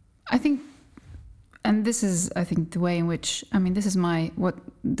 and this is, I think, the way in which, this is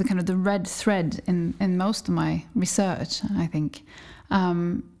the red thread in most of my research. I think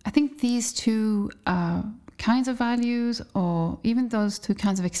these two kinds of values, or even those two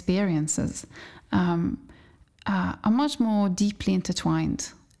kinds of experiences, are much more deeply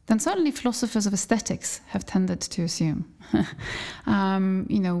intertwined than certainly philosophers of aesthetics have tended to assume.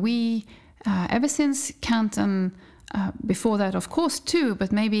 We, ever since Kant, and before that, of course, too,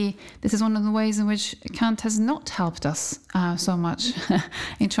 but maybe this is one of the ways in which Kant has not helped us so much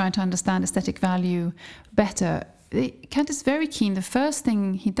in trying to understand aesthetic value better. Kant is very keen. The first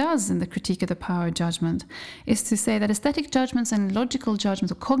thing he does in the Critique of the Power of Judgment is to say that aesthetic judgments and logical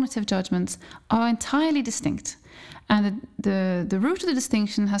judgments or cognitive judgments are entirely distinct. And the root of the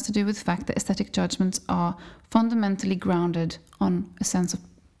distinction has to do with the fact that aesthetic judgments are fundamentally grounded on a sense of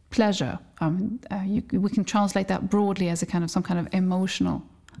pleasure. We can translate that broadly as some kind of emotional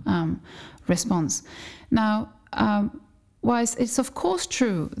response. Now, while it's of course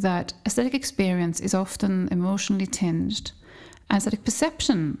true that aesthetic experience is often emotionally tinged, and aesthetic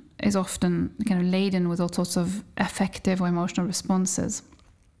perception is often kind of laden with all sorts of affective or emotional responses,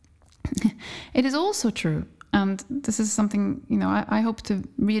 it is also true, and this is something, I hope to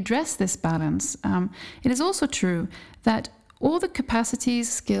readdress this balance. It is also true that all the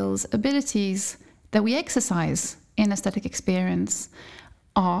capacities, skills, abilities that we exercise in aesthetic experience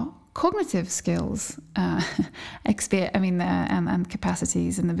are cognitive skills, and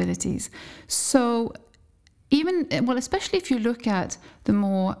capacities and abilities. So especially if you look at the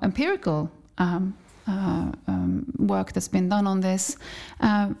more empirical work that's been done on this,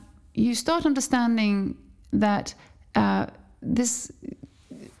 you start understanding that this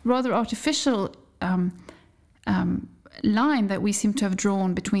rather artificial line that we seem to have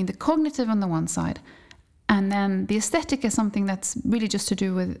drawn between the cognitive on the one side And then the aesthetic is something that's really just to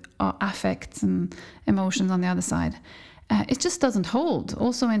do with our affects and emotions on the other side. It just doesn't hold,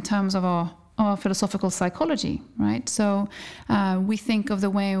 also in terms of our philosophical psychology, right? So we think of the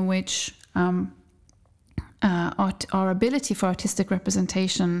way in which our ability for artistic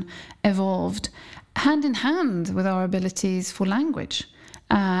representation evolved hand in hand with our abilities for language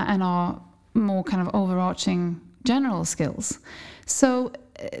and our more kind of overarching general skills. So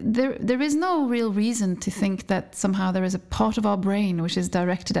there is no real reason to think that somehow there is a part of our brain which is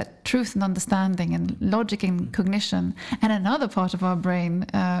directed at truth and understanding and logic and cognition, and another part of our brain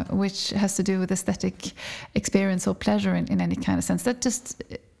which has to do with aesthetic experience or pleasure in any kind of sense. That's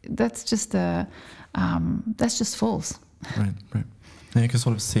just false. Right. And you can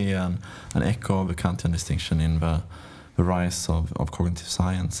sort of see an echo of the Kantian distinction in the rise of cognitive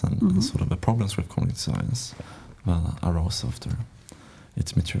science and sort of the problems with cognitive science that arose after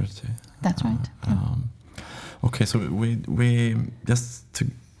its maturity. That's right. Okay, so we just to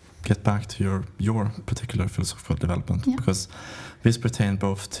get back to your particular philosophical development, because this pertained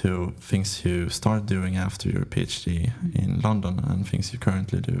both to things you started doing after your PhD in London and things you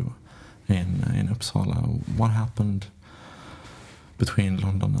currently do in Uppsala. What happened between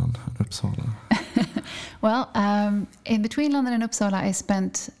London and Uppsala? Well, in between London and Uppsala, I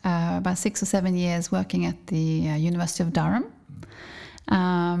spent about 6 or 7 years working at the University of Durham.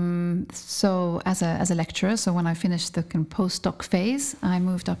 So as a lecturer, so when I finished the postdoc phase, I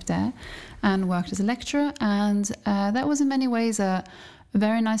moved up there and worked as a lecturer, and that was in many ways a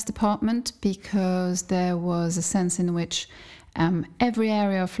very nice department, because there was a sense in which every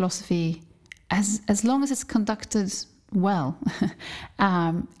area of philosophy, as long as it's conducted well,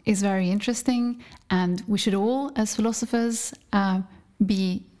 is very interesting, and we should all, as philosophers,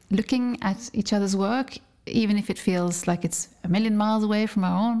 be looking at each other's work, even if it feels like it's a million miles away from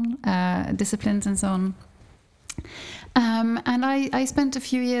our own disciplines and so on. And I spent a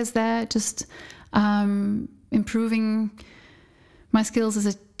few years there just improving my skills as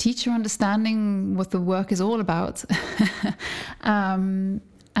a teacher, understanding what the work is all about, and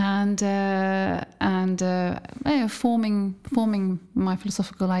forming my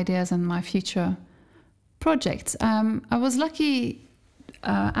philosophical ideas and my future projects. I was lucky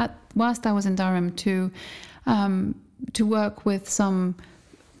whilst I was in Durham to work with some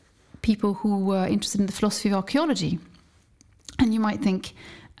people who were interested in the philosophy of archaeology. And you might think,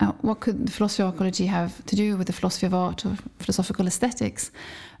 what could the philosophy of archaeology have to do with the philosophy of art or philosophical aesthetics?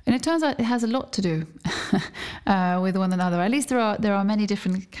 And it turns out it has a lot to do with one another. At least there are many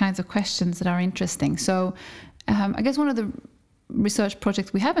different kinds of questions that are interesting. So I guess one of the research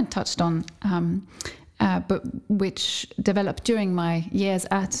projects we haven't touched on, but which developed during my years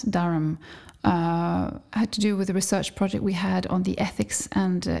at Durham, had to do with a research project we had on the ethics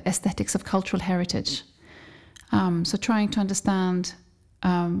and aesthetics of cultural heritage. So trying to understand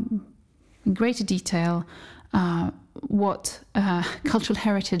in greater detail what cultural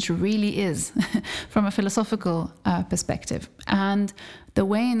heritage really is from a philosophical perspective, and the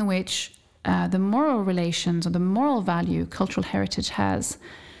way in which the moral relations or the moral value cultural heritage has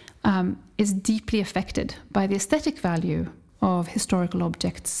is deeply affected by the aesthetic value of historical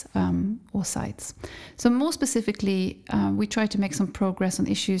objects or sites. So more specifically, we try to make some progress on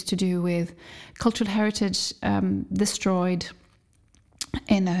issues to do with cultural heritage destroyed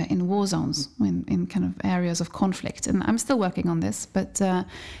in war zones, in kind of areas of conflict. And I'm still working on this, but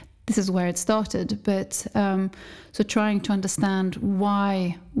this is where it started. But so trying to understand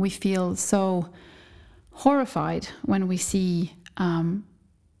why we feel so horrified when we see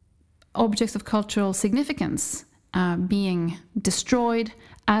objects of cultural significance being destroyed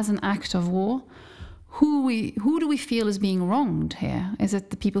as an act of war. Who do we feel is being wronged here? Is it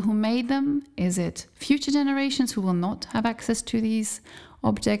the people who made them? Is it future generations who will not have access to these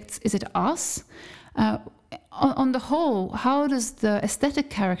objects? Is it us? On the whole, how does the aesthetic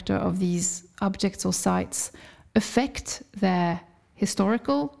character of these objects or sites affect their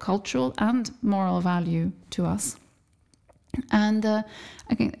historical, cultural, and moral value to us? And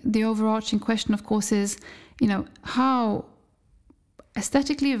again, the overarching question, of course, is, how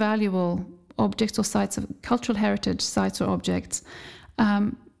aesthetically valuable objects or sites of cultural heritage, sites or objects,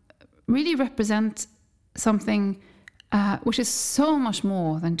 really represent something which is so much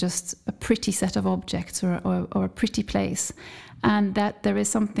more than just a pretty set of objects or a pretty place, and that there is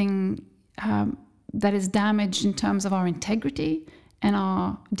something that is damaged in terms of our integrity and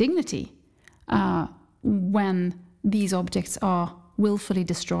our dignity when these objects are willfully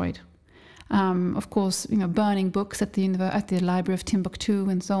destroyed. Of course, burning books at the Library of Timbuktu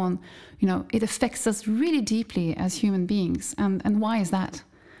and so on, it affects us really deeply as human beings. And why is that?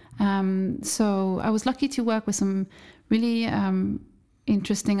 So I was lucky to work with some really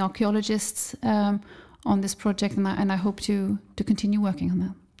interesting archaeologists on this project, and I hope to continue working on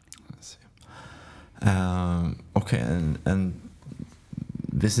that. I see. Okay, and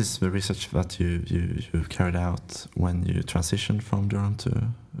this is the research that you've carried out when you transitioned from Durham to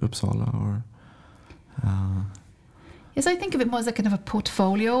Uppsala, or? Yes, I think of it more as a kind of a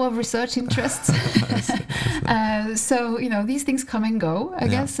portfolio of research interests. So these things come and go, I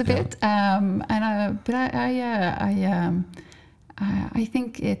guess, a bit. But I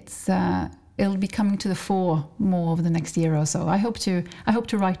think it'll be coming to the fore more over the next year or so. I hope to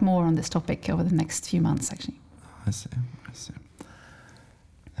write more on this topic over the next few months, actually. I see.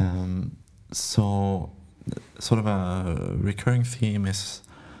 So, sort of a recurring theme is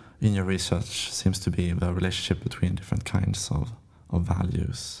in your research seems to be the relationship between different kinds of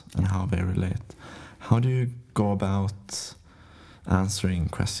values and how they relate. How do you go about answering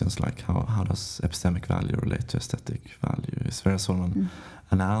questions like how does epistemic value relate to aesthetic value? Is there sort of an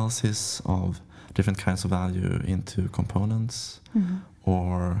analysis of different kinds of value into components,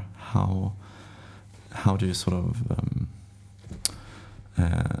 or how do you sort of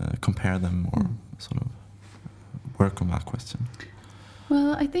compare them, or sort of work on that question?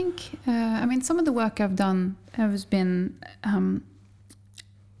 Well, I think, some of the work I've done has been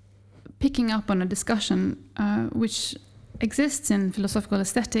picking up on a discussion which exists in philosophical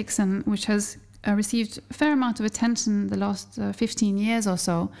aesthetics and which has received a fair amount of attention the last 15 years or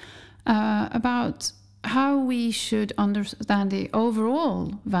so, about how we should understand the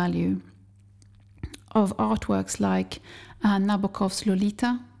overall value of artworks like Nabokov's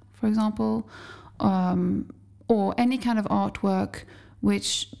Lolita, for example, or any kind of artwork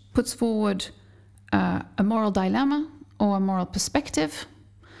which puts forward a moral dilemma or a moral perspective,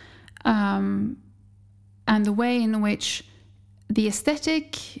 and the way in which the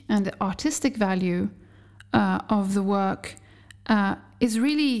aesthetic and the artistic value of the work is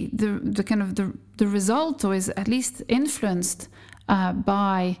really the kind of the result, or is at least influenced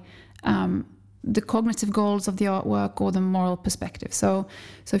by the cognitive goals of the artwork or the moral perspective. So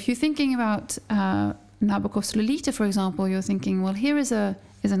if you're thinking about Nabokov's Lolita, for example, you're thinking, well, here is an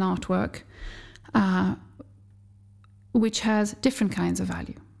artwork which has different kinds of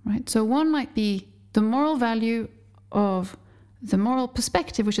value, right? So one might be the moral value of the moral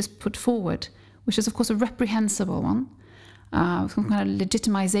perspective which is put forward, which is of course a reprehensible one, some kind of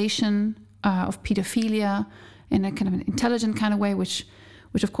legitimization of pedophilia in a kind of an intelligent kind of way, which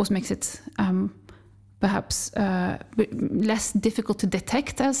of course makes it perhaps less difficult to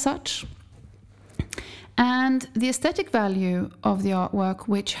detect as such. And the aesthetic value of the artwork,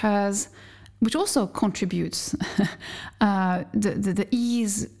 which also contributes the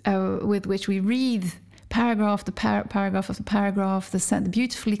ease with which we read paragraph after paragraph after paragraph, the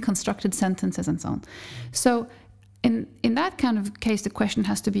beautifully constructed sentences and so on. So in that kind of case, the question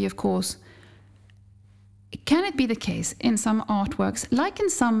has to be, of course, can it be the case in some artworks, like in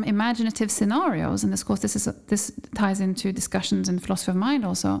some imaginative scenarios, and of course this ties into discussions in philosophy of mind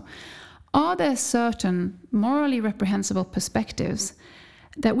also, are there certain morally reprehensible perspectives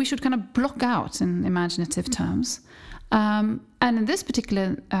that we should kind of block out in imaginative terms? And in this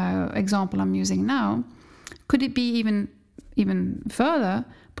particular example I'm using now, could it be even further,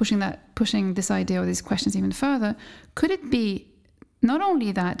 pushing this idea or these questions even further? Could it be not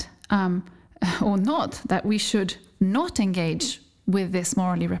only that, or not that we should not engage with this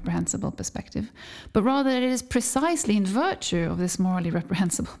morally reprehensible perspective, but rather it is precisely in virtue of this morally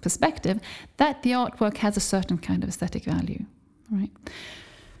reprehensible perspective that the artwork has a certain kind of aesthetic value, right?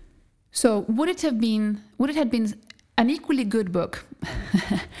 So would it have been an equally good book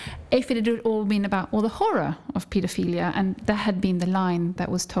if it had all been about all the horror of pedophilia, and that had been the line that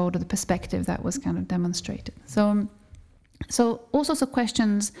was told, or the perspective that was kind of demonstrated? So all sorts of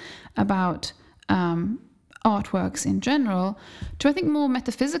questions about artworks in general, to I think more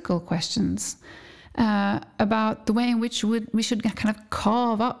metaphysical questions about the way in which we should kind of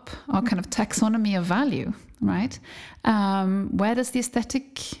carve up our kind of taxonomy of value, right? Where does the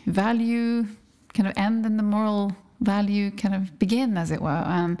aesthetic value kind of end and the moral value kind of begin, as it were?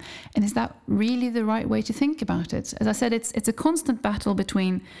 And is that really the right way to think about it? As I said, it's a constant battle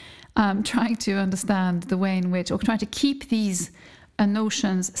between trying to understand the way in which, or trying to keep these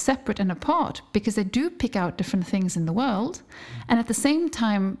notions separate and apart, because they do pick out different things in the world, and at the same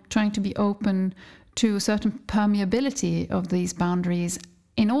time trying to be open to a certain permeability of these boundaries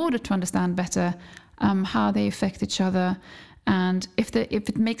in order to understand better how they affect each other, and if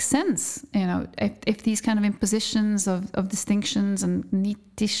it makes sense, if these kind of impositions of distinctions and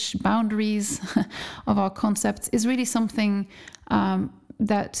neatish boundaries of our concepts is really something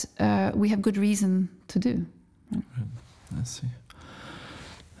that we have good reason to do. I see.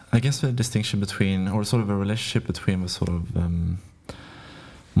 I guess the distinction between, or sort of a relationship between the sort of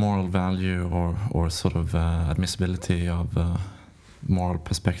moral value or sort of admissibility of moral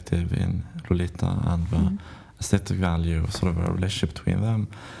perspective in Lolita and the aesthetic value, sort of a relationship between them,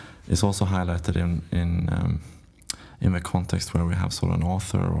 is also highlighted in the context where we have sort of an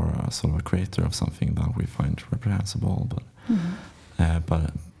author or a sort of a creator of something that we find reprehensible, but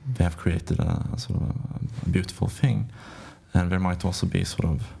they have created a sort of a beautiful thing. And there might also be sort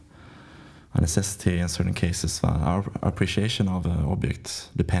of a necessity in certain cases. Our appreciation of an object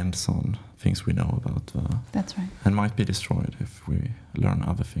depends on things we know about. That's right. And might be destroyed if we learn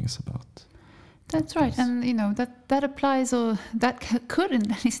other things about. That's right. And, you know, that applies, or that could,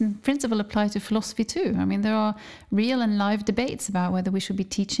 at least in principle, apply to philosophy too. I mean, there are real and live debates about whether we should be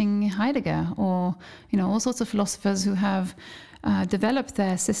teaching Heidegger or, you know, all sorts of philosophers who have developed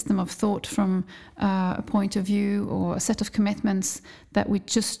their system of thought from a point of view or a set of commitments that we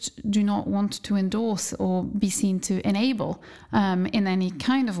just do not want to endorse or be seen to enable in any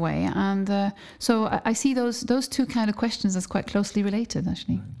kind of way. And so I see those two kind of questions as quite closely related,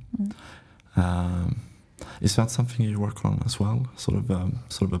 actually. Is that something you work on as well? Sort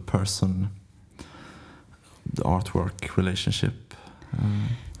of a person, the artwork relationship?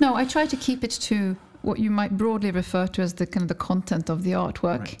 No, I try to keep it to what you might broadly refer to as the kind of the content of the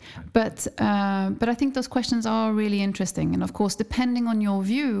artwork. Right. But I think those questions are really interesting. And of course, depending on your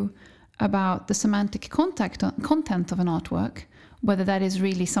view about the semantic content of an artwork, whether that is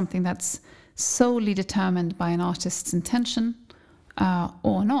really something that's solely determined by an artist's intention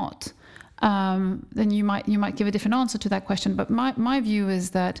or not, then you might give a different answer to that question. But my view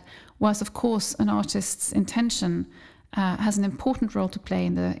is that whilst of course an artist's intention has an important role to play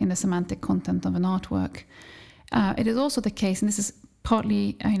in the semantic content of an artwork, it is also the case, and this is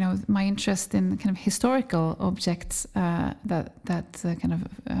partly my interest in kind of historical objects that kind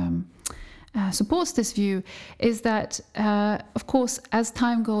of supports this view, is that of course as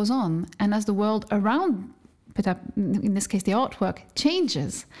time goes on and as the world around, in this case the artwork,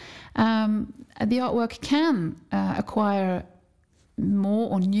 changes, the artwork can acquire more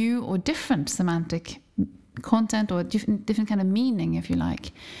or new or different semantic content or different kind of meaning, if you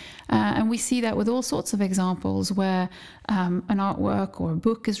like. And we see that with all sorts of examples where an artwork or a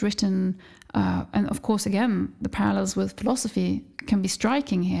book is written, and of course, again, the parallels with philosophy can be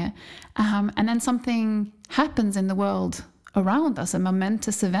striking here. And then something happens in the world around us, a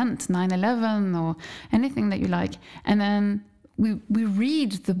momentous event, 9/11 or anything that you like, and then we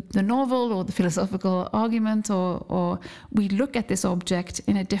read the novel or the philosophical argument, or we look at this object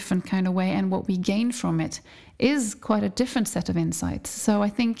in a different kind of way, and what we gain from it is quite a different set of insights. So I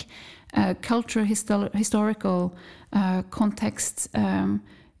think cultural, historical contexts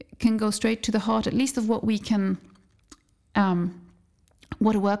can go straight to the heart, at least of what we can,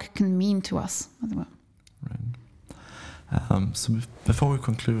 what a work can mean to us as well. Right. So before we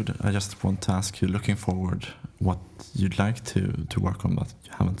conclude, I just want to ask you, looking forward, what you'd like to work on but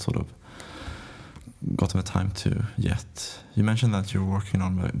you haven't sort of gotten the time to yet. You mentioned that you're working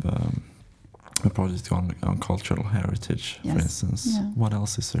on the project on cultural heritage, yes, for instance. Yeah. What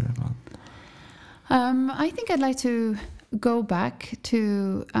else is there about? I think I'd like to go back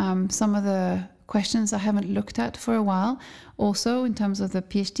to some of the questions I haven't looked at for a while, also in terms of the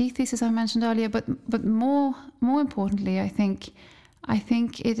PhD thesis I mentioned earlier, but more importantly, I think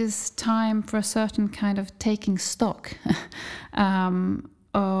it is time for a certain kind of taking stock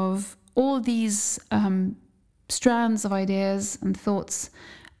of all these strands of ideas and thoughts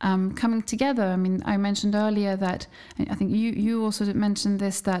coming together. I mean, I mentioned earlier that, I think you also mentioned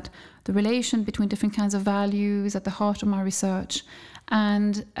this, that the relation between different kinds of value is at the heart of my research,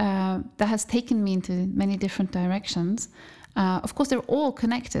 and that has taken me into many different directions. Of course, they're all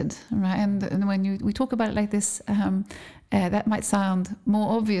connected, right? And when we talk about it like this, that might sound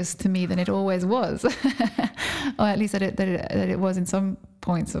more obvious to me than it always was, or at least that it was in some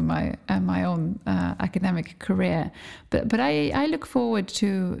points of my own academic career. But I look forward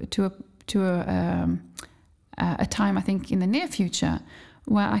to a time, I think, in the near future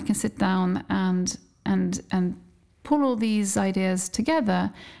where I can sit down and pull all these ideas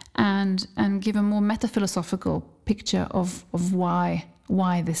together and give a more metaphilosophical picture of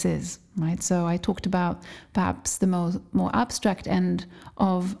why this is, right? So I talked about perhaps the more abstract end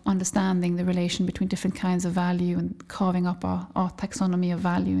of understanding the relation between different kinds of value and carving up our taxonomy of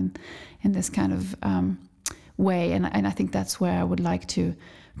value in this kind of way. And I think that's where I would like to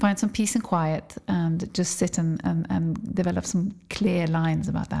find some peace and quiet and just sit and develop some clear lines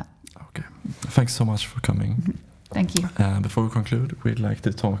about that. Okay. Thanks so much for coming. Thank you. Before we conclude, we'd like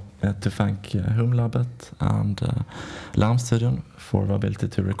to thank HomeLabet and Larmstudion for the ability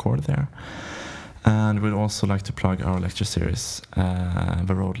to record there. And we'd also like to plug our lecture series,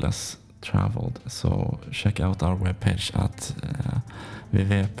 The Road Less Traveled. So check out our webpage at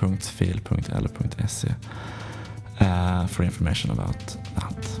www.fil.l.se for information about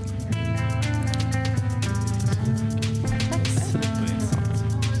that.